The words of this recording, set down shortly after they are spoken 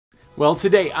Well,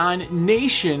 today on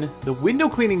Nation, the window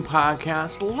cleaning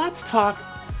podcast, let's talk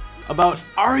about,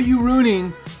 are you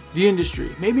ruining the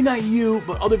industry? Maybe not you,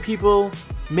 but other people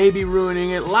may be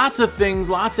ruining it. Lots of things,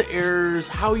 lots of errors,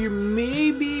 how you're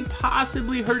maybe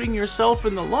possibly hurting yourself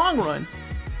in the long run.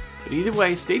 But either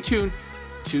way, stay tuned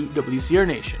to WCR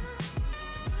Nation.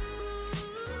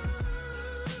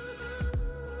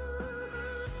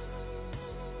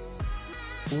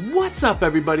 What's up,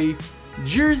 everybody?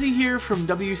 Jersey here from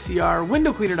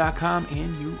WCRWindowCleaner.com,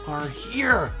 and you are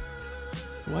here.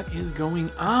 What is going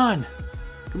on?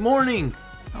 Good morning.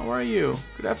 How are you?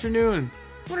 Good afternoon.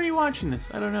 When are you watching this?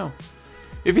 I don't know.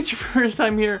 If it's your first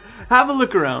time here, have a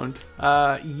look around.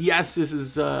 Yes, this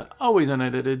is always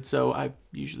unedited, so I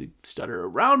usually stutter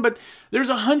around, but there's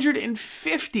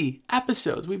 150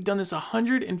 episodes. We've done this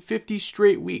 150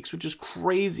 straight weeks, which is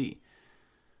crazy.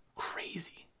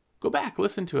 Crazy. Go back,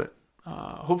 listen to it.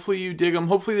 Hopefully you dig them.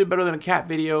 Hopefully they're better than a cat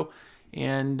video.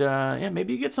 And yeah,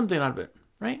 maybe you get something out of it,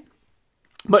 right?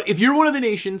 But if you're one of the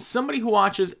nations, somebody who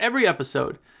watches every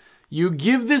episode, you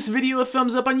give this video a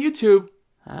thumbs up on YouTube.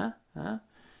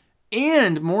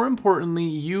 And more importantly,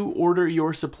 you order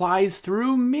your supplies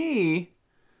through me.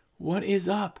 What is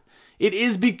up? It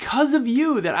is because of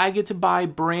you that I get to buy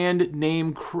brand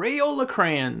name Crayola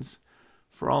crayons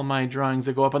for all my drawings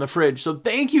that go up on the fridge. So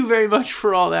thank you very much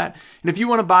for all that. And if you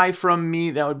want to buy from me,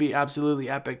 that would be absolutely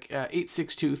epic.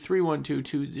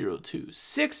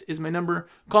 862-312-2026 is my number.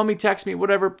 Call me, text me,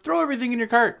 whatever. Throw everything in your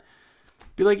cart.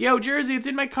 Be like, yo, Jersey, it's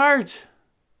in my cart.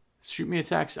 Shoot me a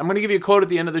text. I'm going to give you a code at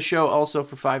the end of the show also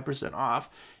for 5% off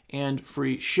and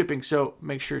free shipping. So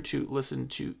make sure to listen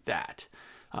to that.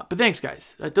 But thanks,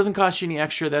 guys. That doesn't cost you any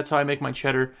extra. That's how I make my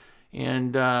cheddar.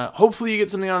 And hopefully you get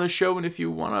something out of the show. And if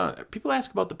you want to, people ask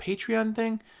about the Patreon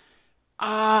thing.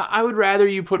 I would rather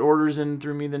you put orders in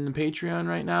through me than the Patreon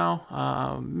right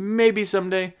now. Maybe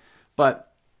someday.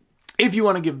 But if you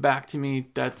want to give back to me,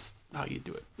 that's how you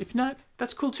do it. If not,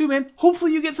 that's cool too, man.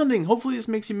 Hopefully you get something. Hopefully this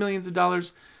makes you millions of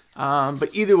dollars. But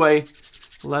either way,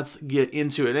 let's get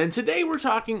into it. And today we're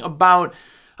talking about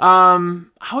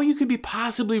how you could be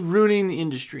possibly ruining the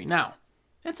industry. Now,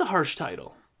 that's a harsh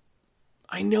title.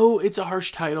 I know it's a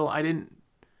harsh title. I didn't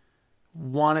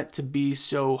want it to be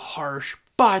so harsh,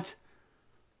 but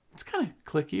it's kind of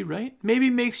clicky, right? Maybe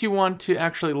it makes you want to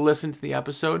actually listen to the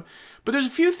episode. But there's a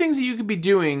few things that you could be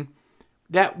doing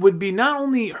that would be not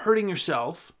only hurting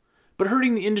yourself, but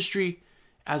hurting the industry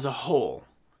as a whole.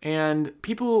 And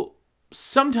people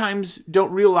sometimes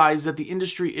don't realize that the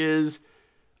industry is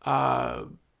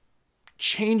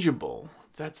changeable.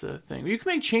 That's a thing. You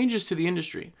can make changes to the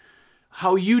industry.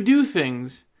 How you do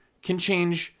things can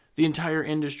change the entire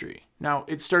industry. Now,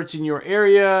 it starts in your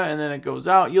area and then it goes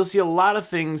out. You'll see a lot of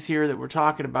things here that we're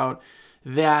talking about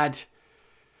that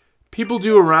people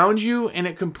do around you, and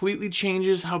it completely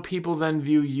changes how people then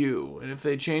view you. And if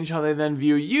they change how they then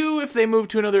view you, if they move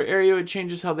to another area, it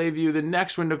changes how they view the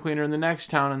next window cleaner in the next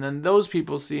town, and then those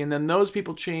people see, and then those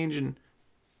people change, and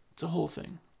it's a whole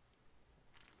thing.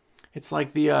 It's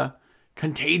like the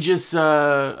contagious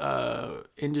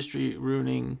industry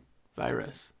ruining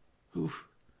virus. Oof,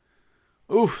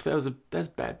 that's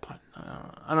bad pun.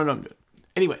 I don't know what I'm doing.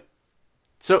 Anyway,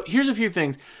 so here's a few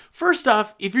things. First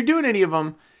off, if you're doing any of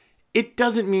them, it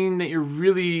doesn't mean that you're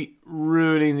really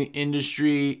ruining the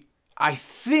industry. I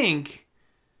think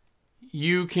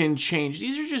you can change.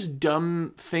 These are just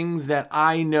dumb things that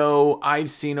I know I've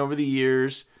seen over the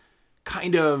years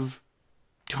kind of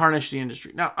tarnish the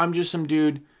industry. Now, I'm just some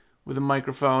dude with a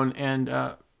microphone and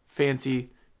a fancy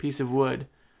piece of wood.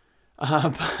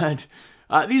 But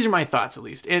these are my thoughts, at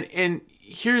least. And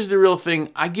here's the real thing.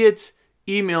 I get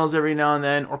emails every now and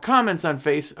then, or comments on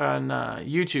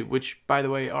YouTube, which, by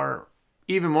the way, are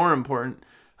even more important.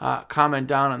 Comment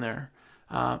down on there.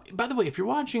 By the way, if you're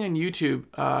watching on YouTube,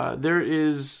 there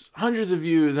is hundreds of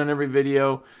views on every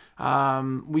video.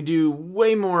 We do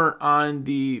way more on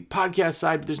the podcast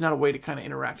side, but there's not a way to kind of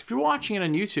interact. If you're watching it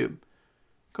on YouTube,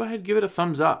 go ahead, give it a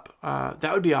thumbs up.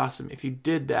 That would be awesome if you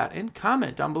did that. And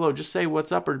comment down below. Just say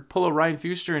what's up, or pull a Ryan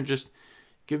Fuster and just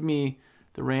give me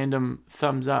the random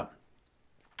thumbs up.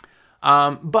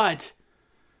 But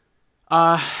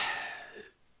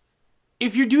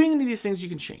if you're doing any of these things, you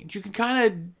can change. You can kind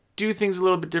of do things a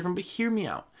little bit different, but hear me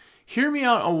out. Hear me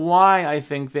out on why I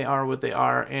think they are what they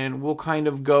are, and we'll kind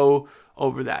of go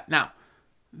over that. Now,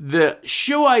 the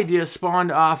show idea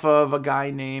spawned off of a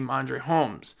guy named Andre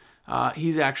Holmes.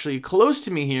 He's actually close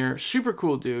to me here, super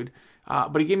cool dude,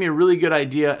 but he gave me a really good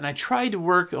idea, and I tried to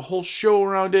work a whole show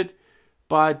around it,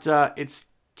 but it's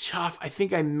tough. I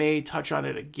think I may touch on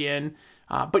it again,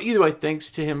 but either way,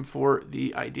 thanks to him for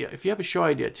the idea. If you have a show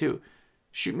idea too,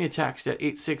 shoot me a text at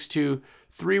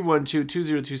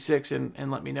 862-312-2026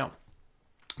 and let me know.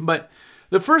 But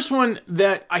the first one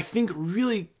that I think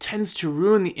really tends to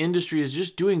ruin the industry is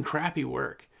just doing crappy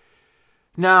work.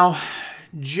 Now,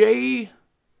 Jay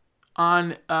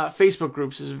on Facebook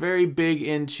groups is very big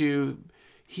into,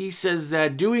 he says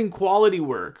that doing quality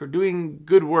work or doing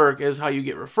good work is how you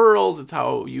get referrals, it's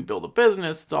how you build a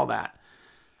business, it's all that.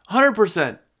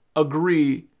 100%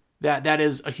 agree that that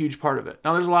is a huge part of it.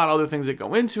 Now, there's a lot of other things that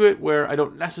go into it where I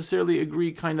don't necessarily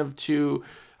agree kind of to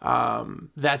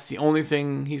that's the only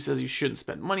thing. He says you shouldn't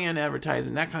spend money on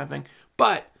advertising, that kind of thing.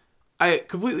 But I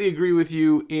completely agree with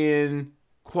you in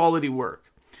quality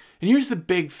work. And here's the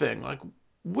big thing. Like,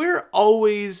 we're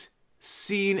always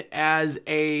seen as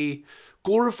a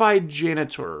glorified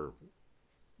janitor.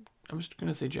 I'm just going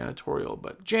to say janitorial,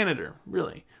 but janitor,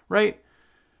 really, right?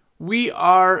 We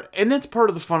are, and that's part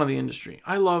of the fun of the industry.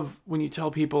 I love when you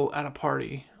tell people at a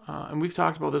party, and we've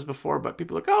talked about this before, but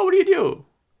people are like, oh, what do you do?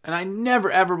 And I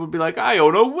never, ever would be like, I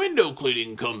own a window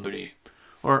cleaning company,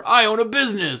 or I own a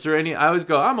business, or any. I always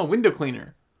go, I'm a window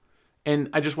cleaner. And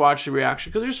I just watch the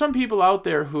reaction. Because there's some people out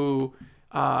there who,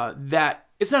 that,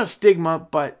 it's not a stigma,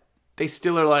 but they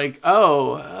still are like,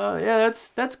 yeah,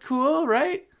 that's cool,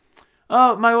 right?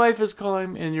 Oh, my wife is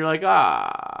calling, and you're like,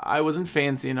 I wasn't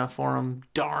fancy enough for him,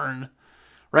 darn,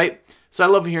 right? So I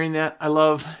love hearing that. I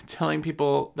love telling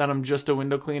people that I'm just a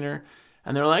window cleaner,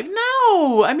 and they're like,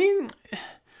 no, I mean,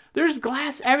 there's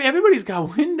glass, everybody's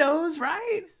got windows,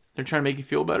 right? They're trying to make you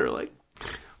feel better, like,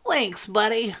 thanks,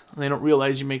 buddy. And they don't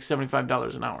realize you make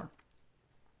 $75 an hour.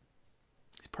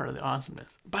 It's part of the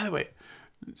awesomeness. By the way,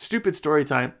 stupid story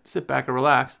time, sit back and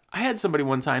relax. I had somebody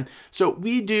one time, so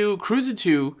we do Cruise of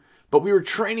 2, but we were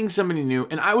training somebody new,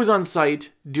 and I was on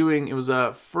site doing, it was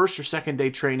a first or second day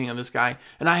training on this guy,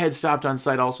 and I had stopped on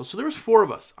site also. So there was 4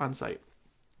 of us on site.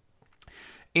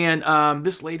 And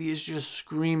this lady is just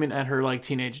screaming at her like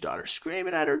teenage daughter,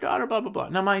 screaming at her daughter, blah, blah, blah.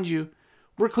 Now, mind you,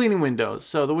 we're cleaning windows.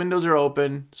 So the windows are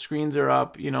open, screens are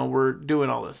up, you know, we're doing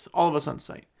all this, all of us on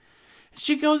site.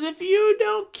 She goes, if you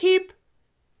don't keep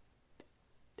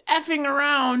effing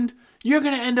around, you're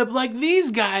going to end up like these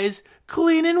guys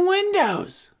cleaning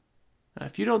windows.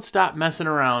 If you don't stop messing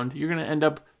around, you're going to end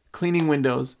up cleaning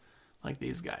windows like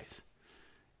these guys.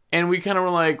 And we kind of were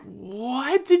like,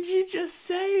 what did you just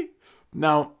say?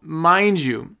 Now, mind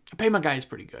you, I pay my guys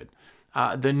pretty good.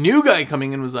 The new guy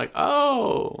coming in was like,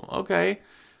 oh, okay.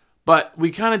 But we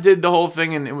kind of did the whole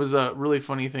thing, and it was a really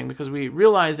funny thing because we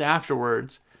realized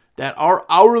afterwards that our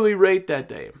hourly rate that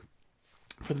day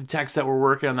for the techs that were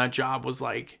working on that job was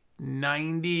like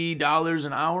 $90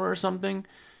 an hour or something.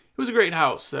 It was a great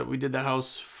house that we did that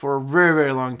house for a very,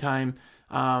 very long time.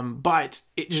 But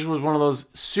it just was one of those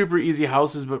super easy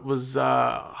houses, but was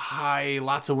high,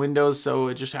 lots of windows. So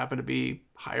it just happened to be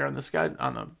higher on the sky,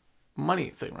 on the money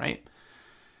thing, right?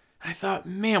 I thought,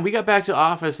 man, we got back to the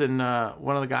office, and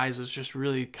one of the guys was just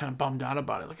really kind of bummed out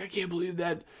about it. Like, I can't believe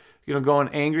that, you know, going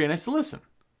angry. And I said, listen,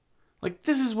 like,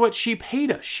 this is what she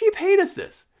paid us. She paid us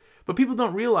this. But people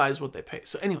don't realize what they pay.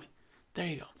 So anyway, there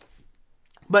you go.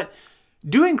 But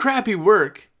doing crappy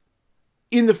work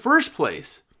in the first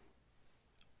place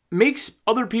makes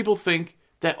other people think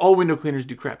that all window cleaners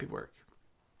do crappy work.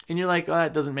 And you're like, oh,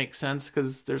 that doesn't make sense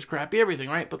because there's crappy everything,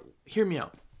 right? But hear me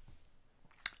out.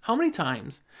 How many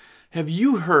times have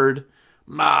you heard,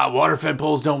 water-fed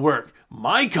poles don't work?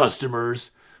 My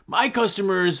customers,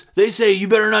 they say you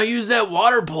better not use that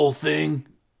water pole thing.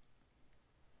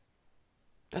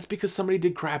 That's because somebody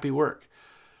did crappy work.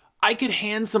 I could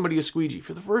hand somebody a squeegee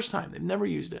for the first time. They've never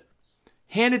used it.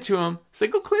 Hand it to them. Say,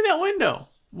 go clean that window.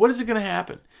 What is it going to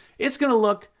happen? It's going to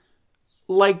look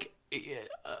like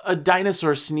a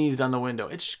dinosaur sneezed on the window.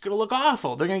 It's just going to look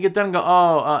awful. They're going to get done and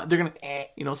go, they're going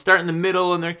to, start in the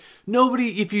middle. And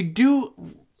if you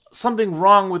do something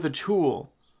wrong with a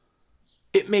tool,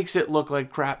 it makes it look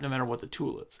like crap no matter what the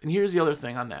tool is. And here's the other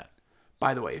thing on that.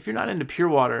 By the way, if you're not into pure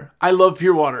water, I love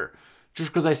pure water. Just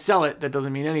because I sell it, that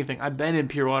doesn't mean anything. I've been in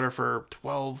pure water for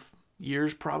 12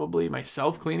 years probably,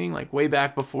 myself cleaning, like way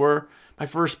back before my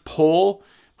first pole.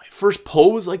 My first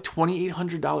pole was like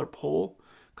 $2,800 pole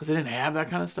because I didn't have that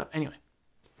kind of stuff. Anyway,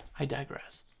 I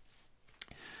digress.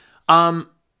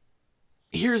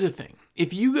 Here's the thing.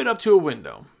 If you get up to a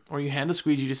window or you hand a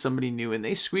squeegee to somebody new and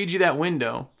they squeegee that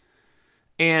window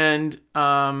and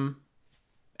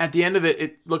at the end of it,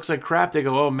 it looks like crap, they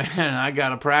go, oh man, I got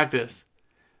to practice.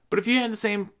 But if you hand the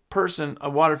same person a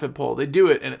water-fed pole, they do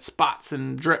it and it spots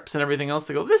and drips and everything else,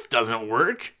 they go, this doesn't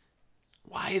work.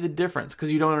 Why the difference?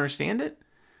 Because you don't understand it?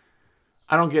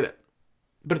 I don't get it.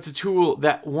 But it's a tool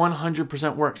that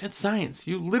 100% works. It's science.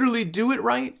 You literally do it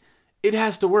right, it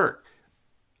has to work.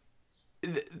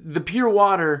 the pure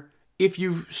water, if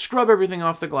you scrub everything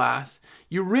off the glass,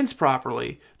 you rinse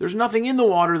properly, there's nothing in the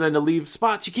water then to leave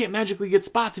spots. You can't magically get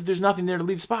spots if there's nothing there to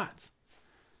leave spots.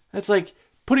 That's like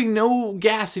putting no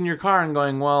gas in your car and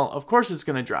going, well, of course it's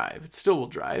going to drive. It still will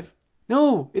drive.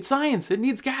 No, it's science. It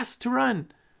needs gas to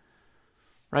run.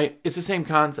 Right? It's the same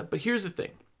concept. But here's the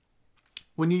thing.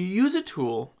 When you use a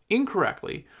tool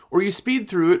incorrectly, or you speed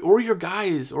through it, or your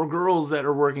guys or girls that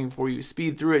are working for you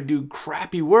speed through it, do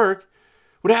crappy work,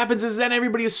 what happens is then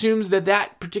everybody assumes that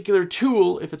that particular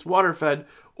tool, if it's water-fed,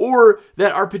 or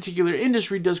that our particular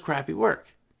industry does crappy work.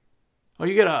 Oh,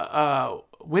 you get a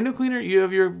window cleaner? You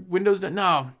have your windows done?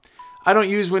 No, I don't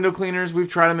use window cleaners. We've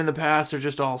tried them in the past.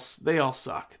 They all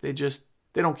suck. They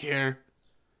don't care.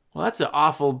 Well, that's an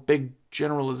awful big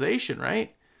generalization,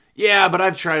 right? Yeah, but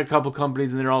I've tried a couple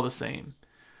companies and they're all the same.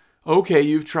 Okay,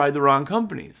 you've tried the wrong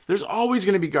companies. There's always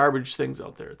going to be garbage things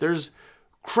out there. There's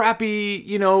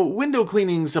crappy, window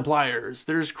cleaning suppliers.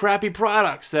 There's crappy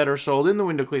products that are sold in the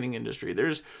window cleaning industry.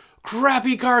 There's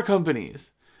crappy car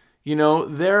companies.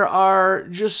 There are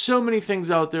just so many things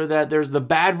out there that there's the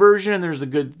bad version and there's the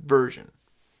good version.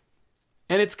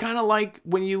 And it's kind of like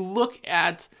when you look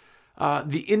at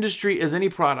the industry as any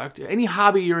product, any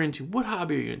hobby you're into. What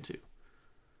hobby are you into?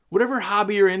 Whatever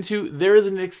hobby you're into, there is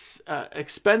an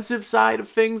expensive side of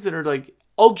things that are like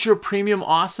ultra premium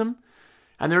awesome,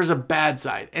 and there's a bad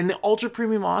side. And the ultra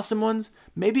premium awesome ones,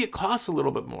 maybe it costs a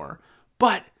little bit more,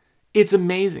 but it's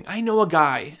amazing. I know a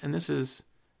guy, and this is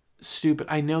stupid.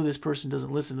 I know this person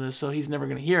doesn't listen to this, so he's never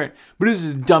going to hear it, but this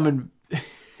is dumb and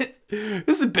this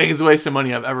is the biggest waste of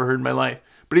money I've ever heard in my life.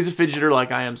 But he's a fidgeter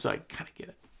like I am, so I kind of get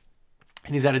it.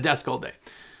 And he's at a desk all day.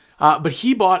 But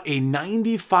he bought a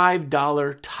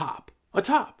 $95 top. A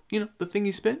top. The thing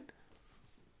you spin?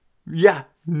 Yeah,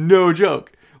 no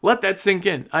joke. Let that sink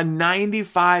in. A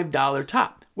 $95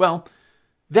 top. Well,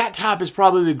 that top is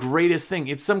probably the greatest thing.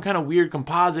 It's some kind of weird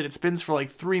composite. It spins for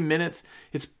like 3 minutes.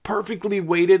 It's perfectly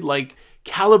weighted, like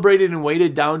calibrated and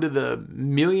weighted down to the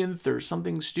millionth or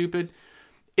something stupid.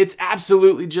 It's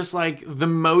absolutely just like the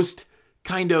most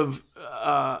kind of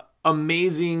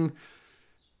amazing,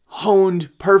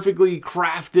 honed, perfectly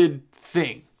crafted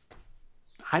thing.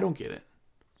 I don't get it.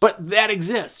 But that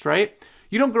exists, right?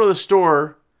 You don't go to the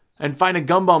store and find a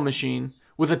gumball machine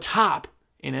with a top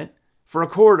in it for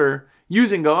 $0.25,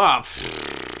 use it and go,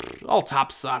 all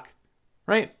tops suck,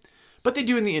 right? But they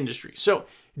do in the industry. So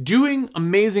doing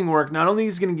amazing work not only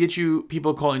is going to get you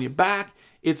people calling you back,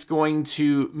 it's going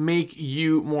to make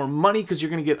you more money because you're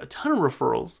going to get a ton of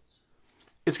referrals.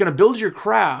 It's going to build your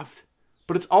craft,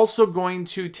 but it's also going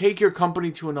to take your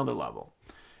company to another level.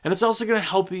 And it's also going to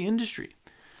help the industry.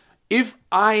 If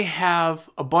I have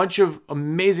a bunch of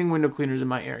amazing window cleaners in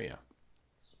my area,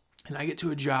 and I get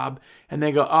to a job and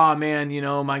they go, oh man,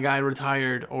 my guy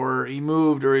retired or he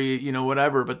moved or he,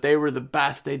 whatever, but they were the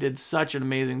best. They did such an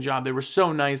amazing job. They were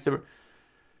so nice.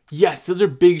 Yes, those are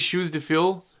big shoes to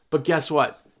fill, but guess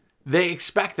what? They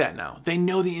expect that now. They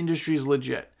know the industry is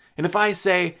legit. And if I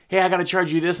say, hey, I got to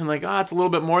charge you this, and like, it's a little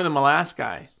bit more than my last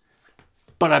guy,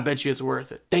 but I bet you it's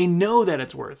worth it. They know that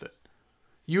it's worth it.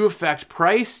 You affect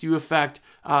price. You affect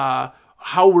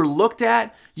how we're looked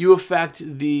at. You affect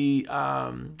the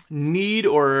need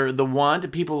or the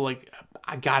want. People like,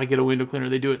 I got to get a window cleaner.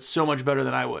 They do it so much better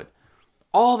than I would.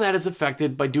 All that is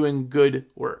affected by doing good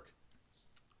work.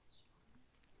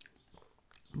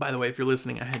 By the way, if you're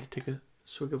listening, I had to take a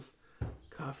swig of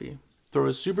coffee. Throw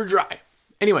it super dry.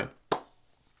 Anyway,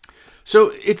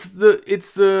 so it's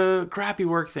the crappy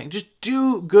work thing. Just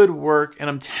do good work, and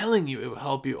I'm telling you, it will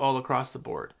help you all across the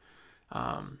board.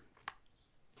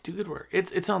 Do good work.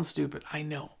 It sounds stupid, I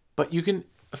know, but you can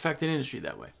affect an industry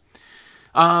that way.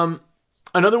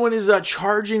 Another one is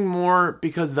charging more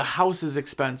because the house is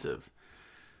expensive.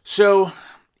 So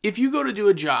if you go to do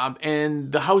a job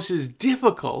and the house is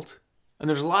difficult and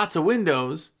there's lots of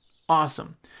windows,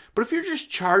 awesome. But if you're just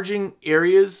charging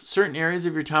certain areas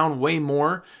of your town way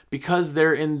more because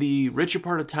they're in the richer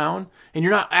part of town and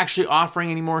you're not actually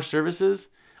offering any more services,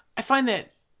 I find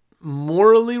that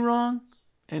morally wrong.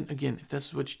 And again, if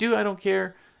that's what you do, I don't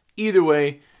care. Either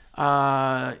way,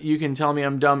 you can tell me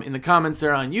I'm dumb in the comments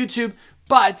there on YouTube,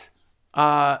 but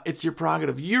it's your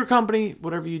prerogative. Your company,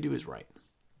 whatever you do is right.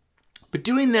 But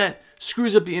doing that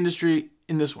screws up the industry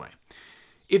in this way.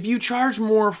 If you charge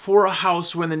more for a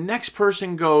house when the next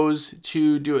person goes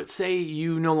to do it, say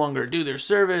you no longer do their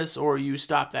service or you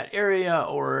stop that area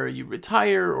or you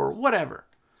retire or whatever,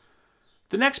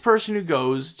 the next person who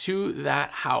goes to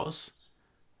that house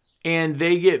and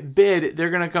they get bid, they're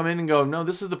going to come in and go, no,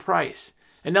 this is the price.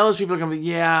 And now those people are going to be,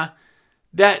 yeah,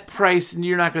 that price, and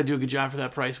you're not going to do a good job for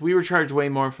that price. We were charged way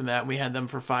more for that. We had them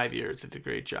for 5 years. They did a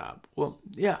great job. Well,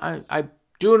 yeah, I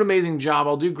do an amazing job.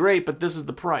 I'll do great, but this is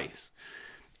the price.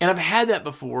 And I've had that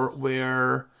before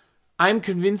where I'm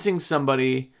convincing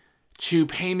somebody to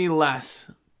pay me less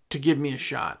to give me a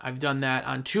shot. I've done that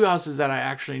on 2 houses that I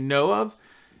actually know of.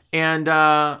 And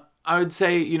I would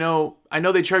say, I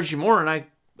know they charge you more, and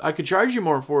I could charge you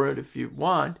more for it if you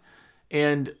want.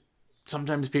 And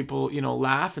sometimes people,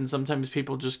 laugh, and sometimes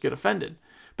people just get offended.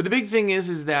 But the big thing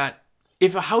is that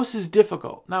if a house is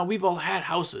difficult, now we've all had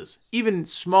houses, even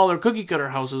smaller cookie cutter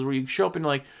houses where you show up and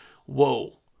you're like,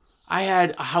 whoa. I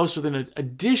had a house with an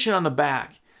addition on the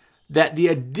back that the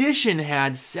addition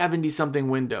had 70-something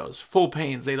windows, full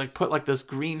panes. They put this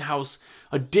greenhouse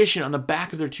addition on the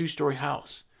back of their 2-story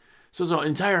house. So it was an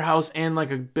entire house and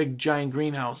a big giant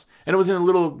greenhouse. And it was in a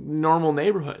little normal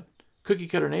neighborhood, cookie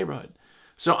cutter neighborhood.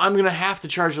 So I'm going to have to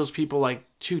charge those people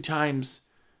 2 times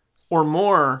or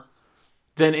more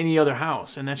than any other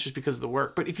house. And that's just because of the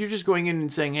work. But if you're just going in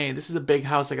and saying, hey, this is a big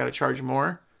house, I got to charge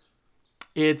more,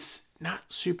 it's not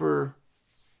super...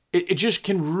 It just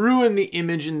can ruin the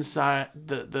image inside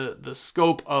the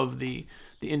scope of the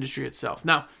industry itself.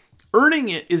 Now, earning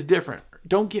it is different.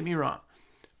 Don't get me wrong.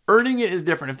 Earning it is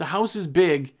different. If the house is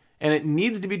big and it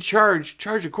needs to be charged,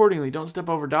 charge accordingly. Don't step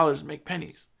over dollars and make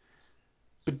pennies.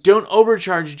 But don't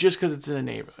overcharge just because it's in a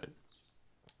neighborhood.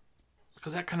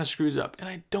 Because that kind of screws up. And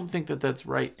I don't think that that's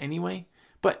right anyway.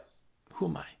 But who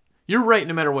am I? You're right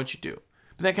no matter what you do.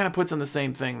 But that kind of puts on the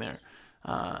same thing there.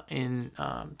 In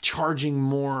charging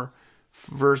more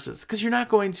versus... Because you're not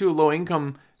going to a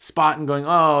low-income spot and going,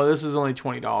 oh, this is only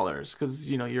 $20 because,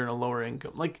 you're in a lower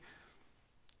income.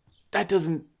 That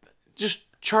doesn't...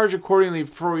 Just charge accordingly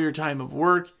for your time of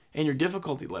work and your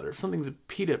difficulty letter. If something's a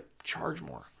PITA, charge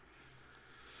more.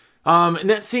 In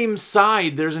that same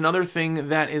side, there's another thing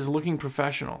that is looking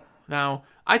professional. Now,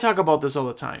 I talk about this all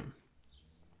the time.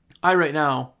 I, right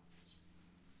now,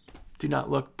 do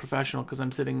not look professional because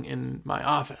I'm sitting in my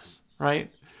office, right?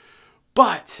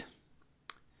 But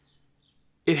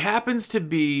it happens to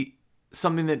be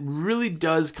something that really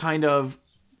does kind of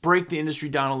break the industry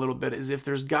down a little bit, is if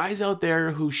there's guys out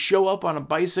there who show up on a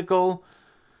bicycle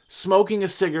smoking a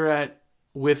cigarette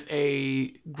with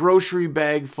a grocery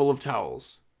bag full of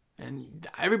towels. And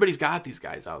everybody's got these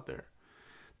guys out there.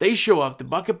 They show up, the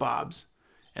bucket bobs,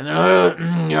 and they're,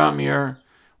 yeah, I'm here.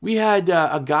 We had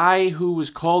a guy who was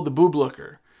called the boob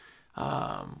looker.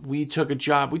 We took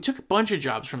a bunch of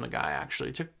jobs from the guy, actually.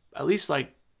 It took at least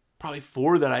probably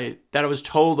 4 that I was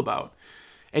told about.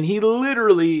 And he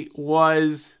literally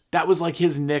that was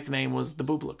his nickname was the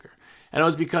boob looker. And it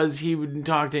was because he wouldn't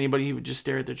talk to anybody. He would just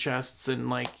stare at their chests,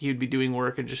 and he would be doing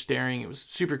work and just staring. It was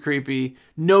super creepy.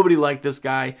 Nobody liked this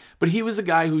guy. But he was the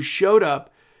guy who showed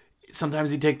up.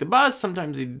 Sometimes he'd take the bus.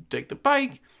 Sometimes he'd take the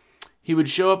bike. He would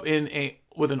show up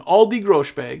with an Aldi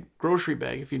grocery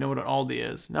bag, if you know what an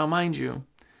Aldi is. Now, mind you,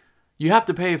 you have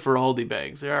to pay for Aldi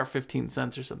bags. They are 15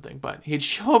 cents or something. But he'd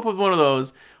show up with one of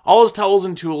those, all his towels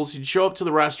and tools. He'd show up to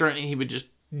the restaurant, and he would just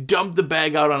dump the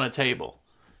bag out on a table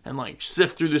and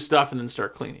sift through the stuff and then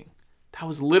start cleaning. That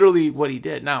was literally what he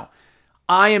did. Now,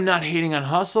 I am not hating on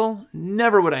hustle.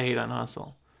 Never would I hate on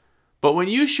hustle. But when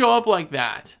you show up like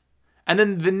that, and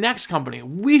then the next company,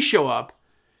 we show up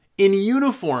in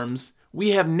uniforms,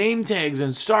 we have name tags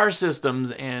and star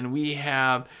systems, and we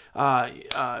have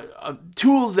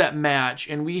tools that match,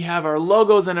 and we have our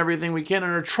logos and everything we can,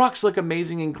 and our trucks look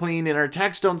amazing and clean, and our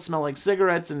techs don't smell like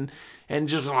cigarettes and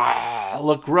just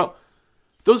look gross.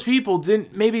 Those people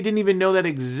didn't even know that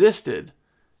existed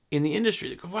in the industry.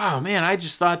 They go, wow, man, I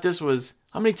just thought this was...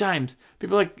 How many times?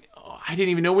 People are like, oh, I didn't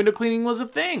even know window cleaning was a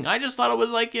thing. I just thought it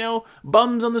was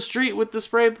bums on the street with the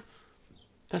spray.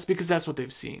 That's because that's what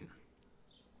they've seen.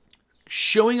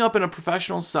 Showing up in a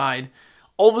professional side,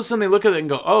 all of a sudden they look at it and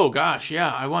go, oh gosh,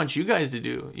 yeah, I want you guys to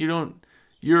do.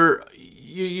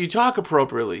 You talk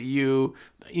appropriately. You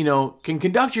can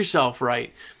conduct yourself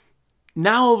right.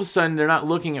 Now all of a sudden they're not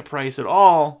looking at price at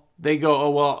all. They go, oh,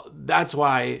 well, that's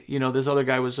why, this other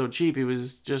guy was so cheap. He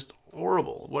was just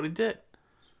horrible what he did.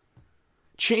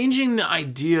 Changing the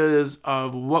ideas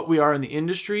of what we are in the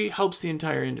industry helps the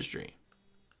entire industry.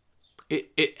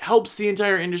 It helps the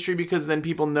entire industry because then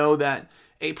people know that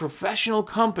a professional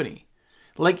company,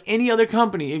 like any other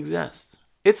company, exists.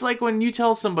 It's like when you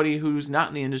tell somebody who's not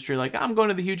in the industry, I'm going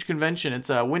to the huge convention. It's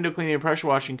a window cleaning and pressure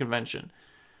washing convention.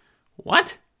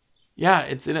 What? Yeah,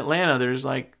 it's in Atlanta. There's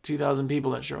 2,000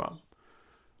 people that show up.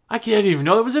 I didn't even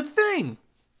know that was a thing.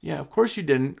 Yeah, of course you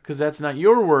didn't, because that's not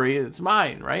your worry. It's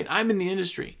mine, right? I'm in the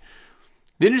industry.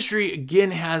 The industry,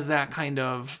 again, has that kind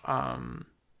of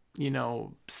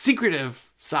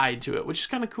secretive side to it, which is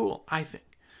kind of cool, I think.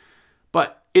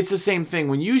 But it's the same thing.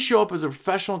 When you show up as a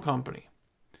professional company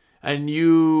and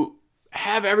you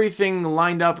have everything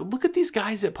lined up, look at these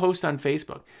guys that post on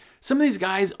Facebook. Some of these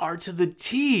guys are to the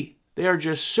T. They are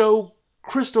just so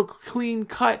crystal clean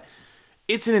cut.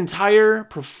 It's an entire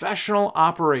professional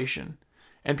operation.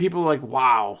 And people are like,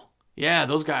 wow, yeah,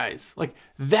 those guys. Like,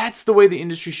 that's the way the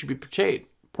industry should be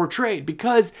portrayed,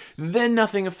 because then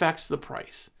nothing affects the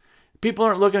price. People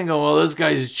aren't looking and go, well, this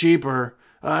guy's cheaper.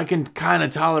 I can kind of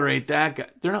tolerate that guy.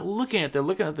 They're not looking at it. They're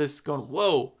looking at this going,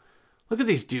 whoa, look at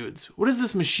these dudes. What is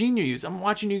this machine you use? I'm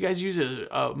watching you guys use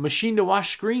a machine to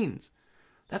wash screens.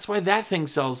 That's why that thing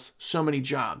sells so many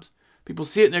jobs. People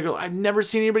see it and they go, I've never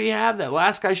seen anybody have that.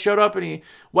 Last guy showed up and he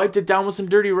wiped it down with some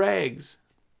dirty rags.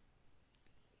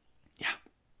 Yeah,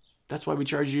 that's why we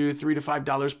charge you $3 to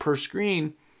 $5 per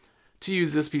screen to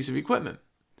use this piece of equipment,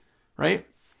 right?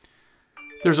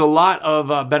 There's a lot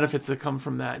of benefits that come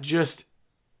from that. Just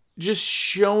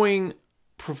showing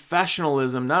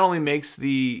professionalism not only makes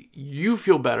you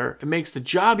feel better, it makes the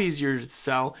job easier to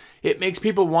sell, it makes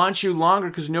people want you longer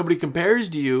because nobody compares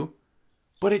to you,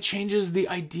 but it changes the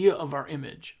idea of our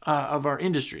image, of our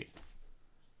industry.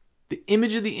 The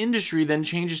image of the industry then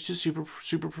changes to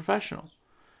super professional.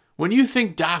 When you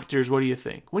think doctors, what do you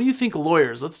think? When you think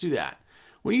lawyers, let's do that.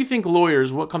 When you think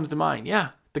lawyers, what comes to mind? Yeah,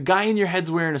 the guy in your head's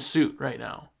wearing a suit right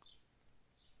now.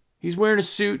 He's wearing a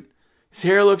suit. His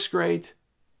hair looks great.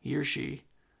 He or she.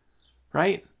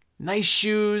 Right? Nice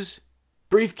shoes.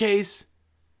 Briefcase.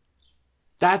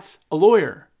 That's a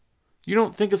lawyer. You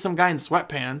don't think of some guy in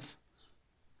sweatpants.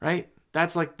 Right?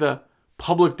 That's like the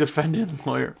public defendant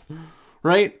lawyer.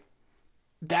 Right?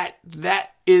 That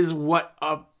is what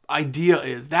an idea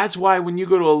is. That's why when you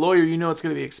go to a lawyer, you know it's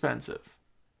going to be expensive.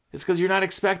 It's because you're not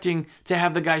expecting to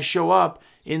have the guy show up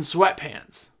in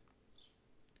sweatpants.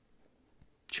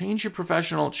 Change your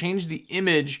professional, change the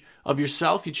image of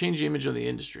yourself, you change the image of the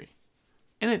industry.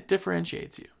 And it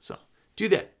differentiates you. So do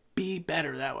that. Be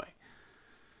better that way.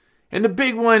 And the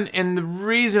big one, and the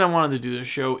reason I wanted to do this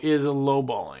show, is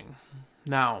lowballing.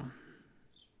 Now,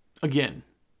 again,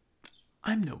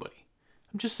 I'm nobody.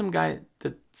 I'm just some guy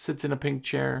that sits in a pink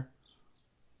chair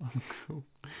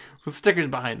with stickers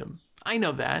behind him. I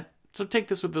know that. So take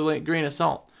this with a grain of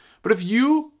salt. But if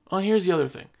you, here's the other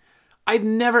thing. I've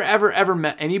never, ever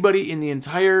met anybody in the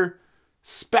entire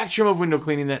spectrum of window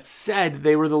cleaning that said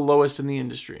they were the lowest in the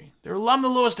industry. I'm the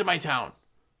lowest in my town.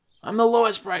 I'm the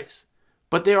lowest price.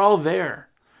 But they're all there.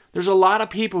 There's a lot of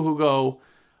people who go,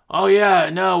 oh yeah,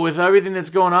 no, with everything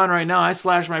that's going on right now, I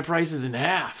slash my prices in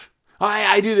half.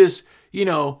 I do this,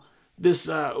 this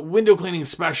window cleaning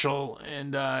special,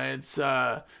 and it's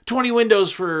 20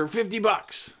 windows for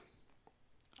 $50.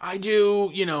 I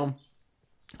do,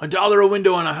 $1 a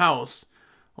window on a house,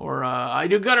 or I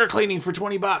do gutter cleaning for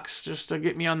 $20 just to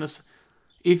get me on this.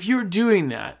 If you're doing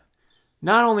that,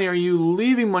 not only are you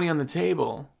leaving money on the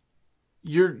table,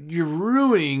 you're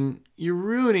ruining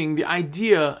the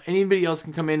idea anybody else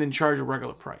can come in and charge a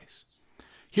regular price.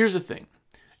 Here's the thing.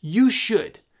 You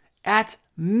should, at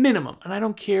minimum, and I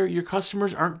don't care, your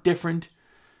customers aren't different,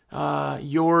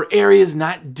 your area is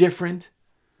not different,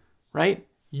 right?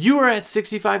 You are at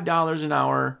 $65 an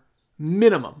hour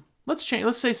minimum. Let's say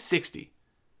 $60.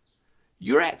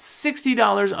 You're at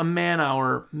 $60 a man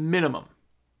hour minimum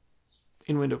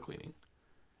in window cleaning.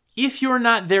 If you're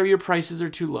not there, your prices are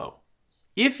too low.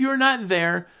 If you're not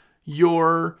there,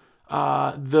 you're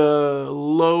the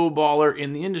low baller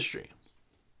in the industry.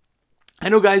 I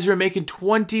know guys who are making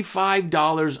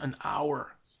 $25 an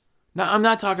hour. Now, I'm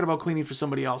not talking about cleaning for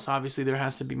somebody else. Obviously, there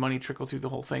has to be money trickle through the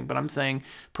whole thing. But I'm saying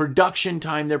production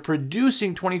time, they're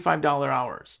producing $25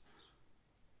 hours.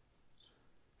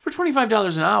 For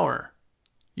 $25 an hour,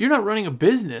 you're not running a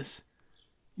business.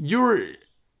 You're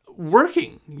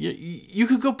working. You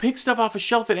could go pick stuff off a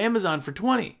shelf at Amazon for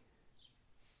 $20.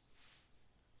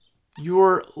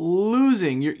 You're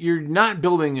losing. You're not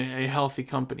building a healthy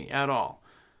company at all.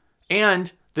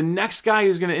 And the next guy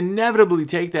who's going to inevitably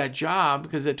take that job,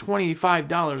 because at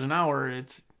 $25 an hour,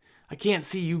 I can't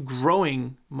see you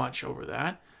growing much over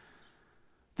that.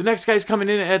 The next guy's coming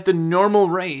in at the normal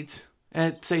rate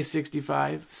at, say,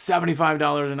 $65,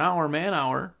 $75 an hour, man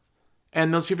hour.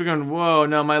 And those people are going, whoa,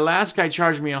 no, my last guy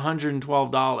charged me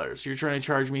 $112. You're trying to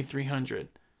charge me $300.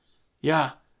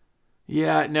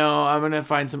 Yeah, no, I'm going to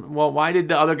find some. Well, why did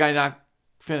the other guy not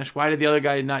finish? Why did the other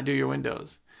guy not do your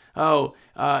windows? Oh,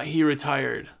 he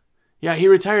retired. Yeah, he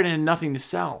retired and had nothing to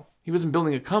sell. He wasn't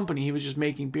building a company. He was just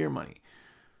making beer money.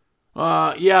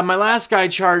 Yeah, my last guy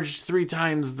charged 3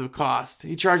 times the cost.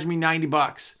 He charged me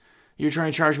 $90. You're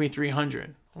trying to charge me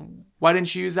 $300. Why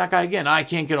didn't you use that guy again? I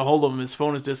can't get a hold of him. His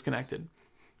phone is disconnected.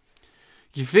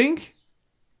 You think?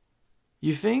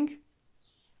 You think?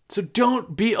 So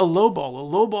don't be a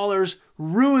lowballer. Lowballers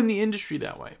ruin the industry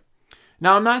that way.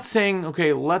 Now, I'm not saying,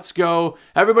 okay, let's go,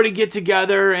 everybody get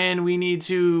together and we need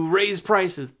to raise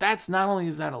prices. That's not only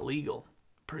is that illegal,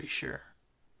 pretty sure,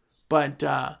 but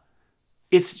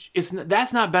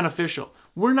that's not beneficial.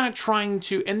 We're not trying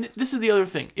to, and this is the other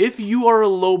thing. If you are a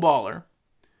lowballer,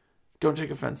 don't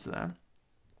take offense to that.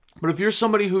 But if you're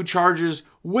somebody who charges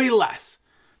way less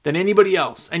than anybody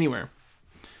else anywhere,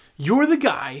 you're the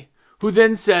guy who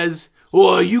then says,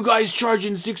 well, you guys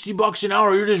charging $60 an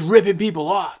hour, you're just ripping people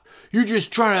off. You're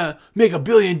just trying to make $1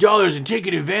 billion and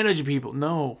taking advantage of people.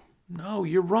 No,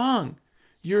 you're wrong.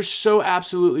 You're so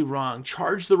absolutely wrong.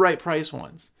 Charge the right price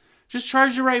once. Just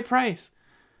charge the right price.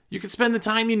 You can spend the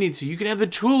time you need to. You can have the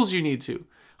tools you need to.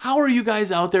 How are you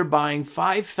guys out there buying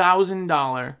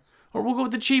 $5,000, or we'll go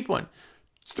with the cheap one,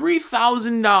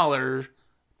 $3,000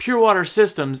 pure water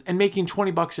systems and making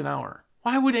 $20 an hour?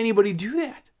 Why would anybody do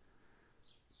that?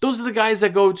 Those are the guys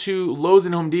that go to Lowe's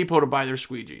and Home Depot to buy their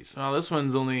squeegees. Oh, this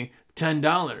one's only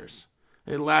 $10.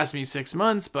 It lasts me 6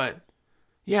 months, but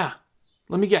yeah,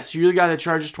 let me guess. You're the guy that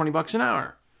charges $20 an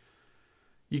hour.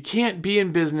 You can't be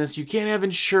in business. You can't have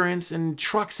insurance and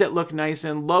trucks that look nice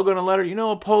and logo on a letter. You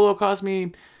know, a Polo cost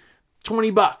me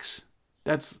 $20.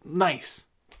 That's nice.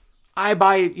 I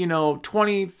buy,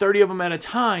 20, 30 of them at a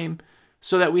time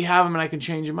so that we have them and I can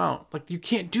change them out. Like, you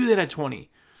can't do that at 20.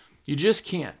 You just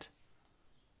can't.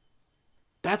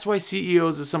 That's why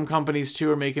CEOs of some companies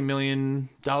too are making $1 million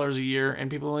a year,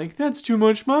 and people are like, that's too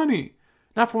much money.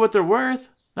 Not for what they're worth,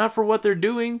 not for what they're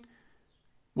doing.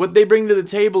 What they bring to the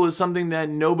table is something that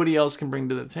nobody else can bring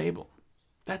to the table.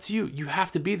 That's you. You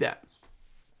have to be that.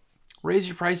 Raise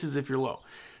your prices if you're low.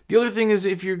 The other thing is,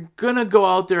 if you're going to go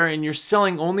out there and you're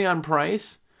selling only on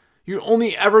price, you're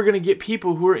only ever going to get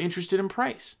people who are interested in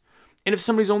price. And if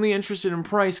somebody's only interested in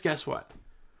price, guess what?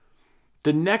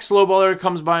 The next lowballer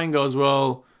comes by and goes,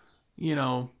 well,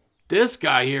 this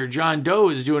guy here, John Doe,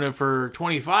 is doing it for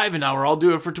 $25 an hour. I'll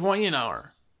do it for $20 an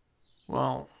hour.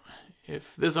 Well,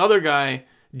 if this other guy,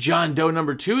 John Doe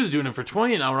number 2, is doing it for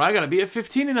 $20 an hour, I got to be at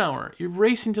 $15 an hour. You're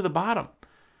racing to the bottom.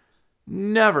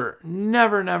 Never.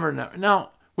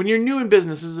 Now, when you're new in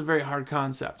business, this is a very hard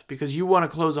concept because you want to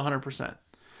close 100%.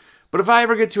 But if I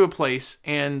ever get to a place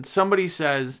and somebody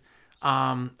says,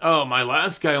 oh, my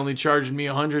last guy only charged me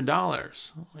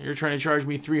 $100. You're trying to charge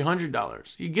me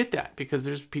 $300. You get that because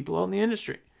there's people out in the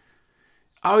industry.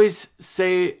 I always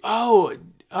say,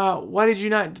 why did you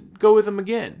not go with them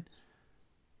again?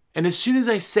 And as soon as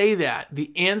I say that,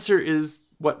 the answer is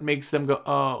what makes them go,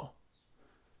 oh.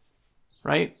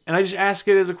 Right? And I just ask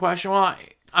it as a question. Well,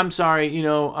 I'm sorry,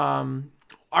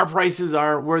 our prices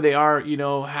are where they are,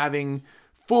 having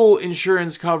full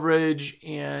insurance coverage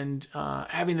and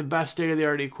having the best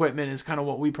state-of-the-art equipment is kind of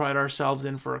what we pride ourselves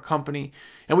in for a company.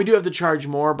 And we do have to charge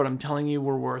more, but I'm telling you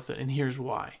we're worth it, and here's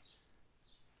why.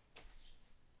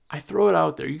 I throw it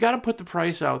out there. You got to put the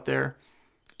price out there.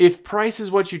 If price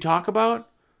is what you talk about,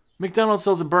 McDonald's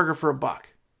sells a burger for $1.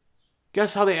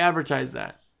 Guess how they advertise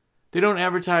that? They don't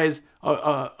advertise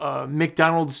a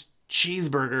McDonald's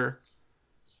cheeseburger.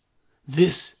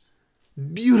 This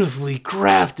beautifully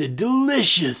crafted,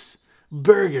 delicious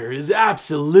burger is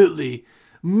absolutely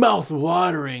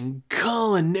mouth-watering,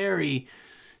 culinary,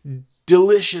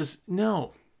 delicious.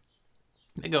 No.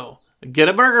 They go, get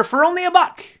a burger for only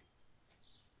 $1.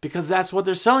 Because that's what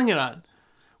they're selling it on.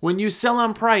 When you sell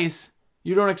on price,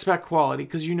 you don't expect quality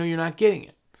because you know you're not getting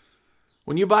it.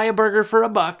 When you buy a burger for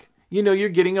 $1, you know you're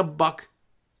getting $1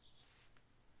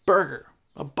 burger.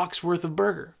 $1's worth of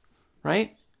burger,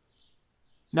 right?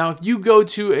 Now, if you go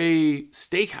to a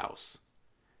steakhouse,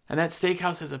 and that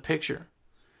steakhouse has a picture,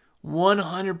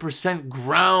 100%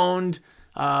 ground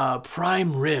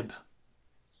prime rib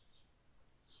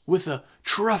with a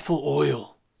truffle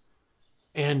oil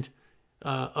and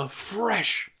a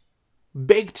fresh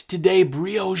baked today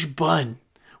brioche bun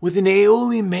with an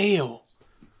aioli mayo.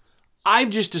 I've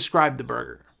just described the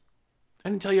burger. I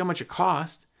didn't tell you how much it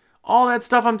cost. All that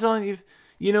stuff I'm telling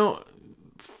you,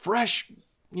 fresh,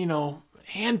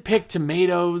 hand-picked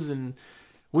tomatoes. And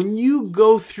when you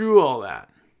go through all that,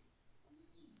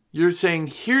 you're saying,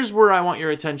 here's where I want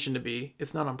your attention to be.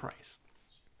 It's not on price.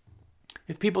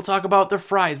 If people talk about their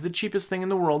fries, the cheapest thing in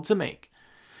the world to make,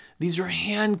 these are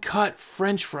hand-cut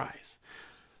French fries.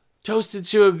 Toasted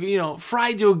to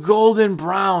fried to a golden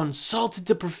brown, salted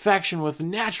to perfection with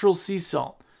natural sea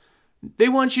salt. They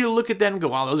want you to look at that and go,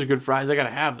 wow, those are good fries. I got to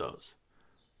have those.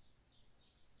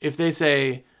 If they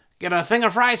say, get a thing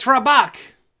of fries for $1,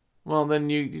 Well, then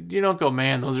you don't go,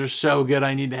 man, those are so good,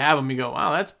 I need to have them. You go,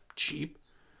 wow, that's cheap.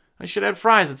 I should have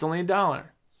fries. It's only $1.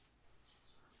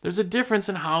 There's a difference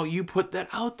in how you put that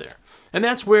out there. And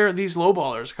that's where these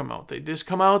lowballers come out. They just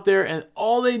come out there and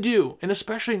all they do, and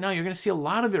especially now, you're going to see a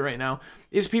lot of it right now,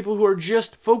 is people who are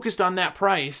just focused on that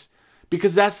price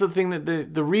because that's the thing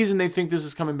that the reason they think this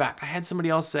is coming back. I had somebody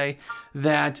else say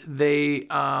that they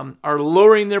are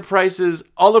lowering their prices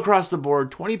all across the board,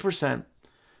 20%,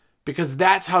 because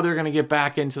that's how they're going to get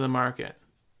back into the market.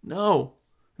 No.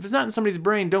 If it's not in somebody's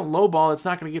brain, don't lowball. It's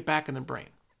not going to get back in their brain.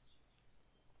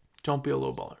 Don't be a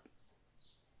lowballer.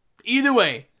 Either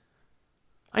way,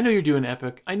 I know you're doing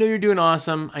epic. I know you're doing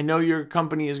awesome. I know your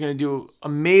company is going to do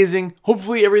amazing.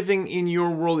 Hopefully everything in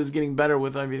your world is getting better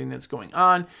with everything that's going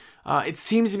on. It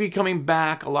seems to be coming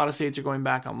back. A lot of states are going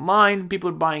back online.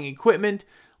 People are buying equipment,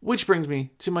 which brings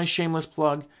me to my shameless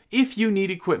plug. If you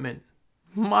need equipment,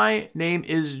 my name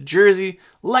is Jersey,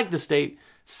 like the state.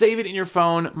 Save it in your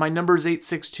phone. My number is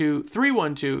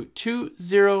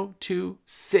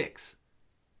 862-312-2026.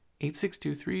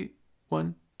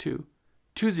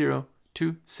 862-312-2026.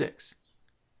 Did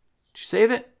you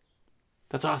save it?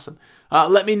 That's awesome.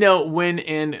 Let me know when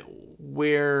and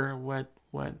where, what.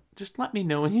 Just let me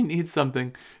know when you need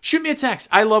something. Shoot me a text.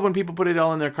 I love when people put it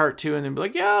all in their cart too and then be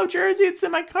like, yo, Jersey, it's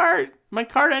in my cart. My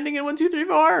cart ending in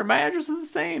 1234. My address is the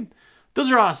same.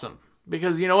 Those are awesome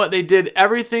because you know what? They did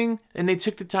everything and they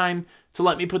took the time to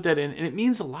let me put that in. And it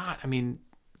means a lot. I mean,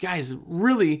 guys,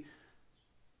 really,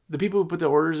 the people who put the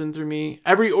orders in through me,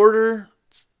 every order,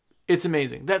 it's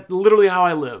amazing. That's literally how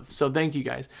I live. So thank you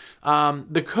guys.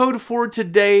 The code for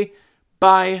today,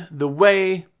 by the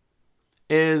way,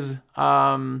 is,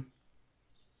 let's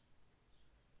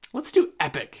do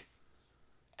EPIC.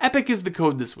 EPIC is the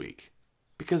code this week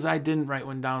because I didn't write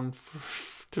one down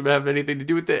to have anything to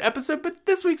do with the episode, but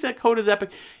this week's code is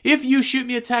EPIC. If you shoot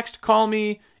me a text, call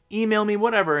me, email me,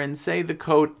 whatever, and say the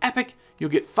code EPIC, you'll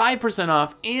get 5%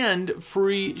 off and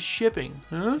free shipping.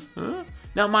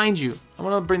 Now, mind you, I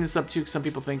want to bring this up too because some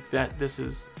people think that this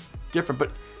is different,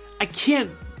 but I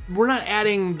can't. We're not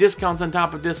adding discounts on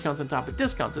top of discounts on top of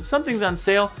discounts. If something's on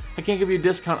sale, I can't give you a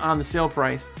discount on the sale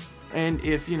price. And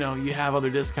if, you know, you have other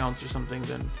discounts or something,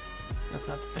 then that's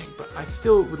not the thing. But I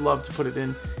still would love to put it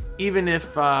in, even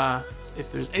if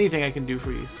there's anything I can do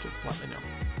for you, so let me know.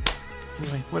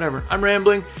 Anyway, whatever. I'm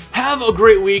rambling. Have a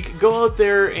great week. Go out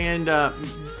there and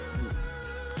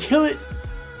kill it.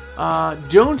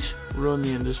 Don't ruin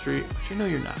the industry, which I know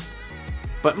you're not.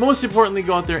 But most importantly,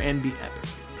 go out there and be epic.